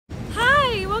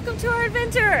welcome to our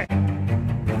adventure.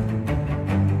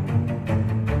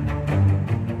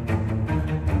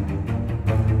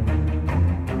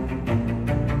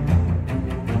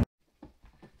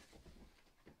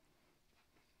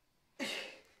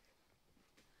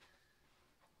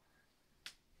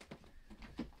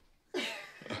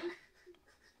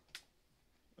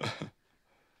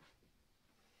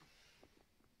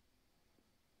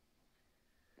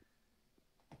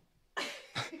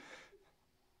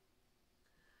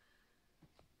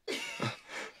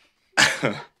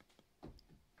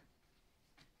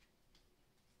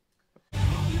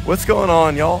 What's going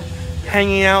on, y'all?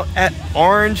 Hanging out at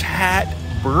Orange Hat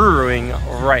Brewing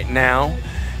right now,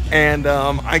 and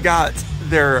I got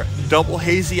their double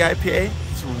hazy IPA.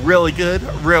 It's really good,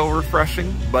 real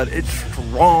refreshing, but it's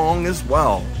strong as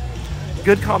well.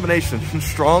 Good combination,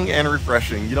 strong and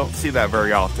refreshing. You don't see that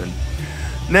very often.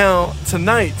 Now,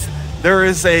 tonight, there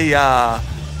is a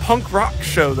punk rock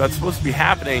show that's supposed to be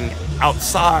happening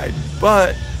outside,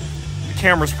 but the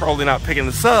camera's probably not picking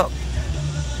this up.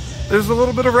 There's a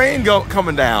little bit of rain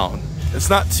coming down. It's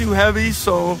not too heavy,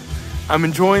 so I'm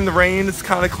enjoying the rain. It's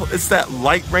it's that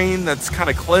light rain that's kind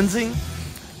of cleansing.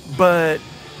 But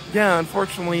yeah,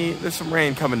 unfortunately, there's some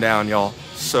rain coming down, y'all.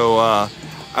 So I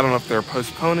don't know if they're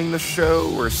postponing the show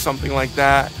or something like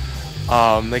that.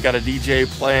 They got a DJ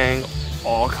playing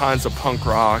all kinds of punk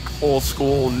rock, old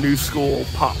school, new school,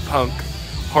 pop punk,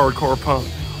 hardcore punk,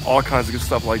 all kinds of good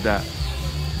stuff like that.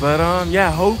 But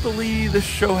yeah, hopefully this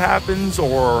show happens,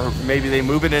 or maybe they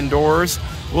move it indoors.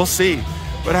 We'll see.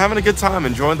 But having a good time,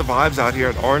 enjoying the vibes out here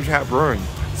at Orange Hat Brewing.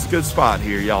 It's a good spot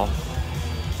here, y'all.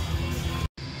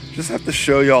 Just have to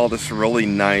show y'all this really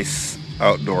nice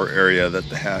outdoor area that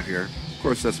they have here. Of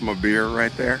course, that's my beer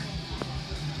right there.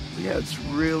 But yeah, it's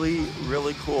really,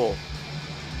 really cool.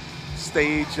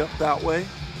 Stage up that way.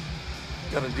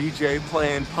 Got a DJ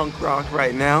playing punk rock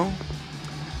right now.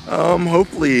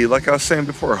 Hopefully, like I was saying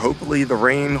before, hopefully the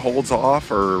rain holds off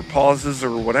or pauses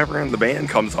or whatever and the band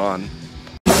comes on.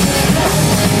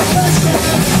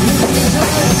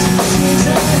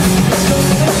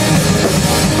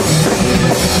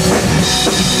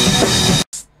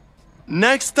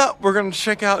 Next up, we're going to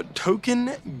check out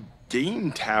Token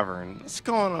Game Tavern. Let's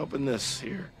go on open this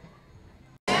here.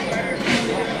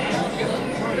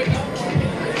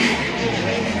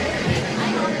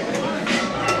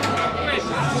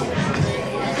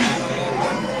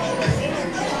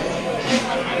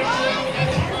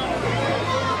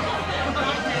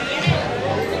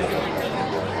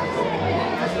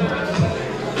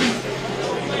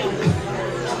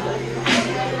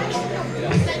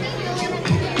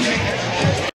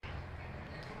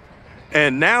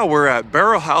 And now we're at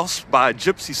Barrel House by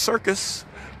Gypsy Circus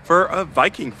for a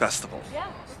Viking festival.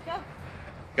 Yeah, let's go.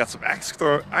 Got some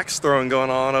axe throwing going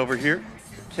on over here.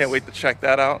 Can't wait to check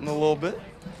that out in a little bit.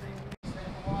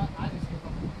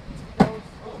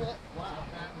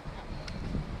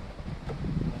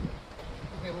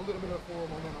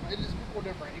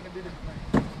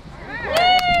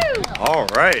 All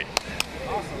right.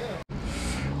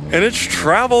 And it's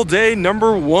travel day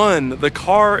number 1. The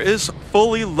car is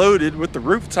fully loaded with the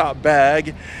rooftop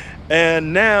bag.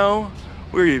 And now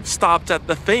we've stopped at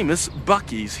the famous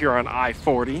Buc-ee's here on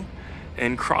I-40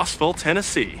 in Crossville,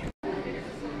 Tennessee.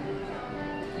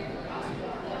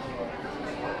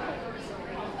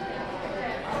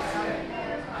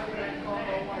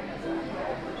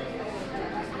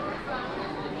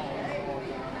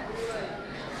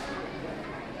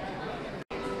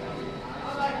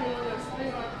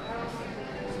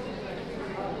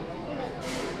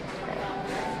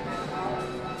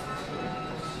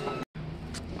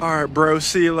 All right, bro,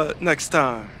 see you next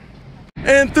time.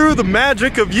 And through the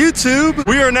magic of YouTube,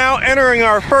 we are now entering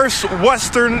our first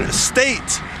Western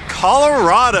state,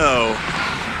 Colorado.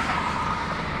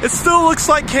 It still looks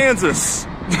like Kansas.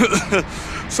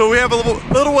 So we have a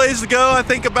little ways to go. I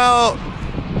think about,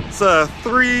 about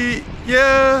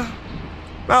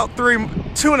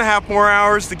 2.5 more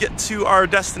hours to get to our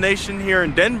destination here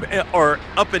in Denver, or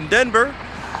up in Denver.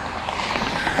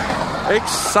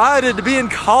 Excited to be in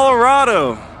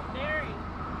Colorado. Very.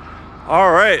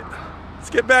 All right, let's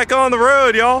get back on the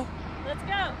road, y'all. Let's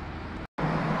go.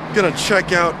 Gonna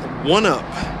check out One Up.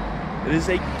 It is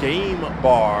a game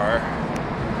bar.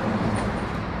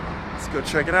 Let's go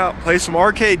check it out. Play some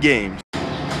arcade games.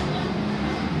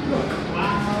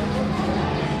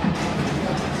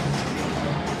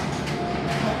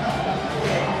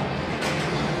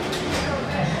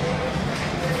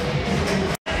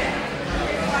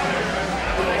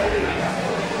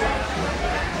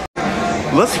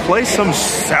 Let's play some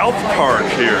South Park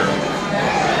here.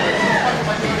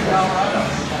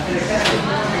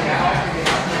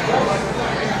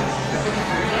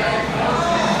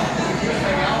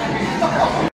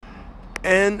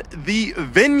 the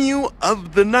venue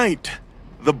of the night,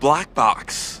 the Black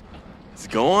Box. Let's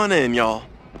go on in, y'all.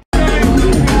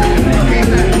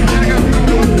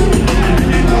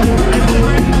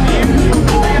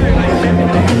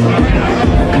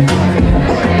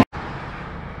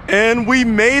 And we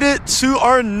made it to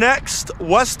our next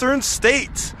western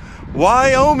state,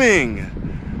 Wyoming.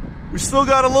 We still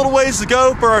got a little ways to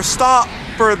go for our stop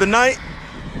for the night.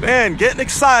 Man, getting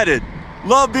excited.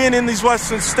 Love being in these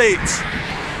western states.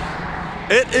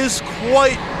 It is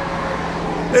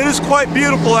quite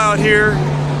beautiful out here.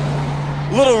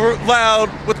 A little loud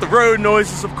with the road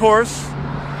noises, of course.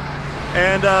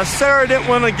 And Sarah didn't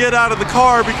want to get out of the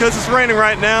car because it's raining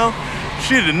right now.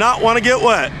 She did not want to get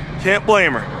wet. Can't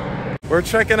blame her. We're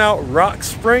checking out Rock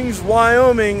Springs,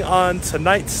 Wyoming on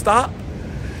tonight's stop.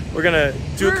 We're gonna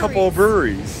do a couple of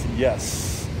breweries.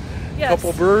 Yes. A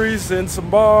couple of breweries and some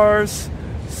bars.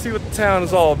 See what the town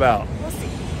is all about. We'll see.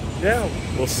 Yeah,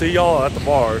 we'll see y'all at the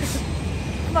bars.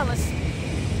 Come on, let's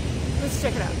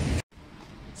check it out.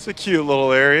 It's a cute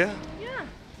little area. Yeah.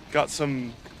 Got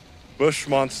some bush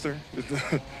monster.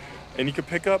 And you can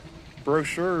pick up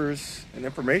brochures and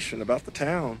information about the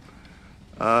town.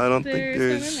 I don't think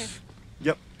there's... None in there.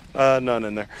 Yep, none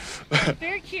in there.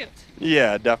 Very cute.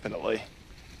 Yeah, definitely.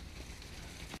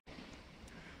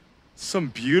 Some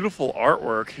beautiful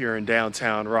artwork here in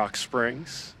downtown Rock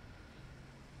Springs.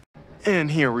 And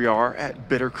here we are at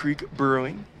Bitter Creek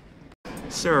Brewing.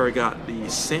 Sarah got the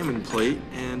salmon plate,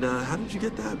 and how did you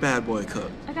get that bad boy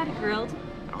cooked? I got it grilled.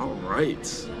 All right.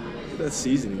 Look at that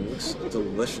seasoning. It looks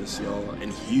delicious, y'all,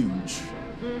 and huge.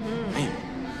 Mm-hmm. Man.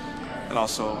 And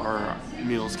also our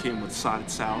meals came with side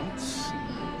salads.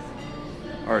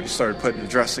 Already started putting the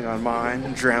dressing on mine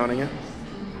and drowning it.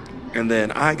 And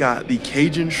then I got the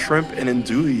Cajun shrimp and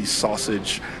andouille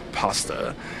sausage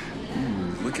pasta.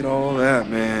 Ooh, look at all that,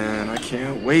 man. I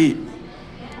can't wait.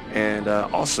 And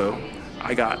also,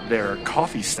 I got their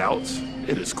coffee stout.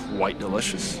 It is quite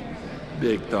delicious.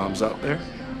 Big thumbs up there.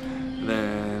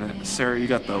 Then, Sarah, you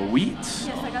got the wheat? Yes,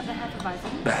 I got the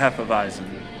Hefeweizen. The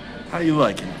Hefeweizen. How you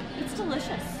liking it? It's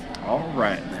delicious. All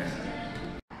right, man.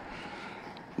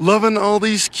 Loving all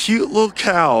these cute little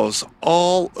cows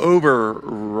all over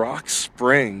Rock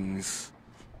Springs.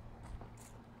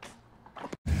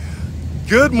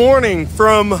 Good morning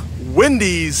from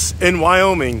Wendy's in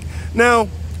Wyoming. Now,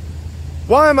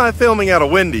 why am I filming at a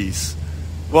Wendy's?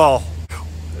 Well,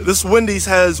 this Wendy's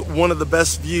has one of the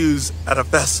best views at a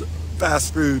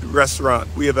fast food restaurant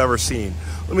we have ever seen.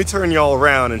 Let me turn y'all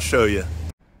around and show you.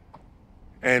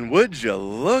 And would you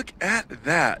look at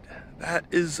that? That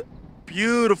is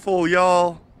beautiful,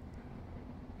 y'all.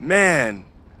 Man,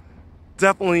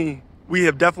 we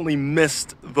have definitely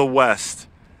missed the West.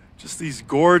 Just these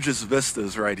gorgeous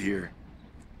vistas right here.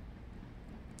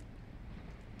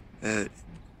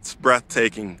 It's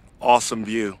breathtaking, awesome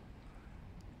view.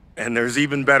 And there's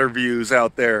even better views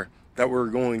out there that we're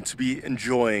going to be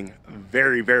enjoying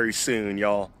very, very soon,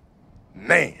 y'all.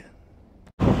 Man.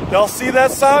 Y'all see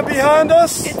that sign behind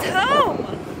us? It's home.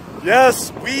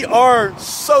 Yes, we are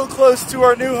so close to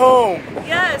our new home.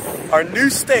 Yes. Our new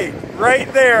state, right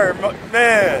there.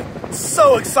 Man,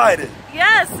 so excited.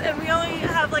 Yes, and we only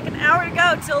have like an hour to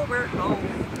go till we're home.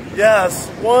 Yes,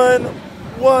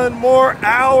 one more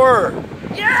hour.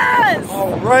 Yes!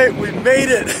 All right, we made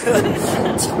it.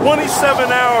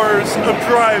 27 hours of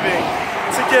driving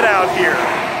to get out here.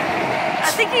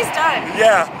 I think he's done.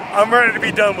 Yeah. I'm ready to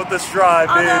be done with this drive,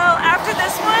 Although, dude. after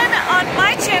this one, on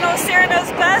my channel, Sara Knows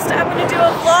Best, I'm going to do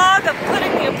a vlog of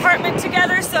putting the apartment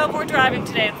together, so we're driving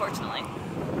today, unfortunately.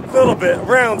 A little bit,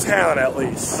 around town at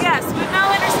least. Yes, but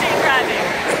no interstate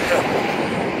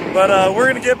driving. But we're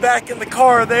going to get back in the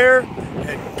car there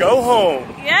and go home.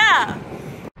 Yeah.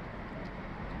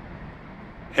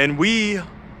 And we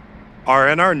are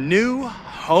in our new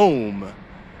home.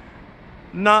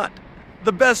 Not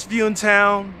the best view in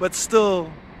town, but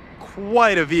still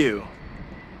quite a view.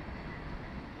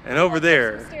 And over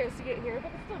there, Stairs to get here,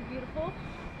 but it's still beautiful.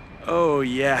 oh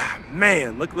yeah,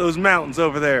 man, look at those mountains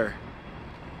over there.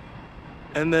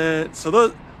 And then,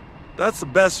 so that's the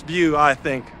best view, I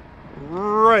think,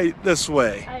 right this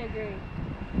way. I agree.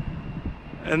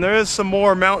 And there is some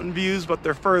more mountain views, but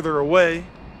they're further away.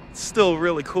 It's still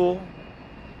really cool.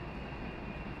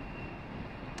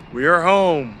 We are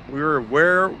home. We are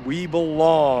where we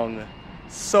belong.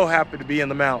 So happy to be in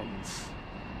the mountains.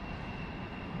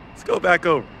 Let's go back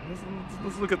over.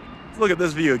 Let's look at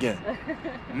this view again.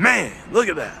 Man, look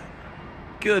at that.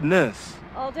 Goodness.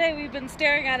 All day we've been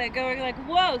staring at it going like,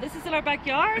 whoa, this is in our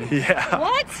backyard? Yeah.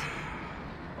 What?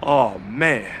 Oh,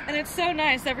 man. And it's so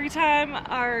nice. Every time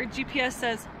our GPS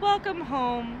says, welcome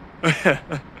home.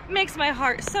 makes my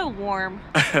heart so warm.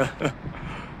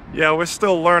 Yeah, we're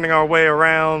still learning our way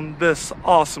around this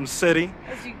awesome city.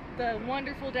 The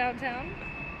wonderful downtown.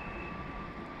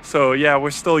 So yeah,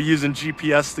 we're still using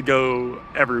GPS to go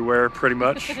everywhere pretty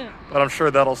much, but I'm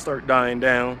sure that'll start dying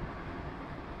down.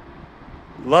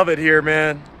 Love it here,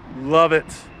 man. Love it.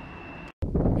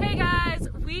 Hey guys,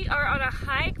 we are on a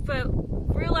hike, but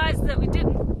realized that we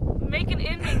didn't make an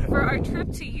ending for our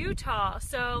trip to Utah.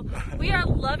 So we are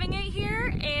loving it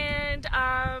here, and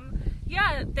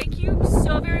yeah, thank you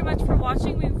so very much for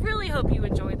watching. We really hope you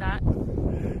enjoyed that.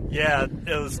 Yeah,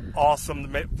 it was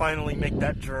awesome to finally make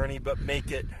that journey, but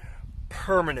make it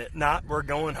permanent. Not we're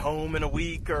going home in a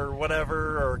week or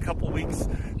whatever, or a couple weeks.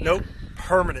 Nope,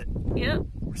 permanent. Yep.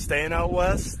 We're staying out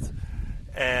west,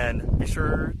 and be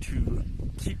sure to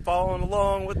keep following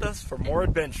along with us for more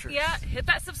adventures. Yeah, hit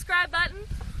that subscribe button.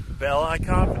 Bell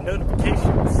icon for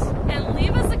notifications. And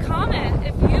leave us a comment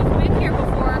if you've been here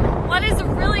before. What is a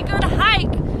really good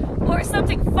hike or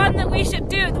something fun that we should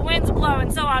do? The wind's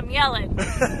blowing, so I'm yelling.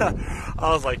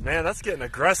 I was like, man, that's getting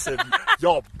aggressive.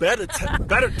 Y'all better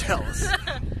tell us.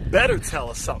 Better tell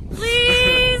us something.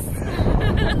 Please.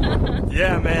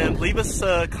 Yeah, man, leave us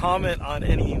a comment on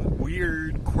any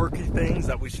weird, quirky things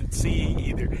that we should see,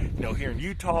 either here in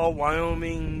Utah,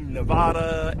 Wyoming,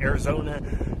 Nevada, Arizona,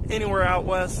 anywhere out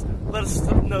west. Let us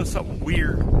know something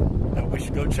weird that we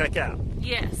should go check out.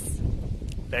 Yes.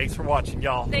 Thanks for watching,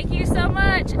 y'all. Thank you so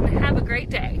much, and have a great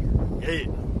day. Yeah.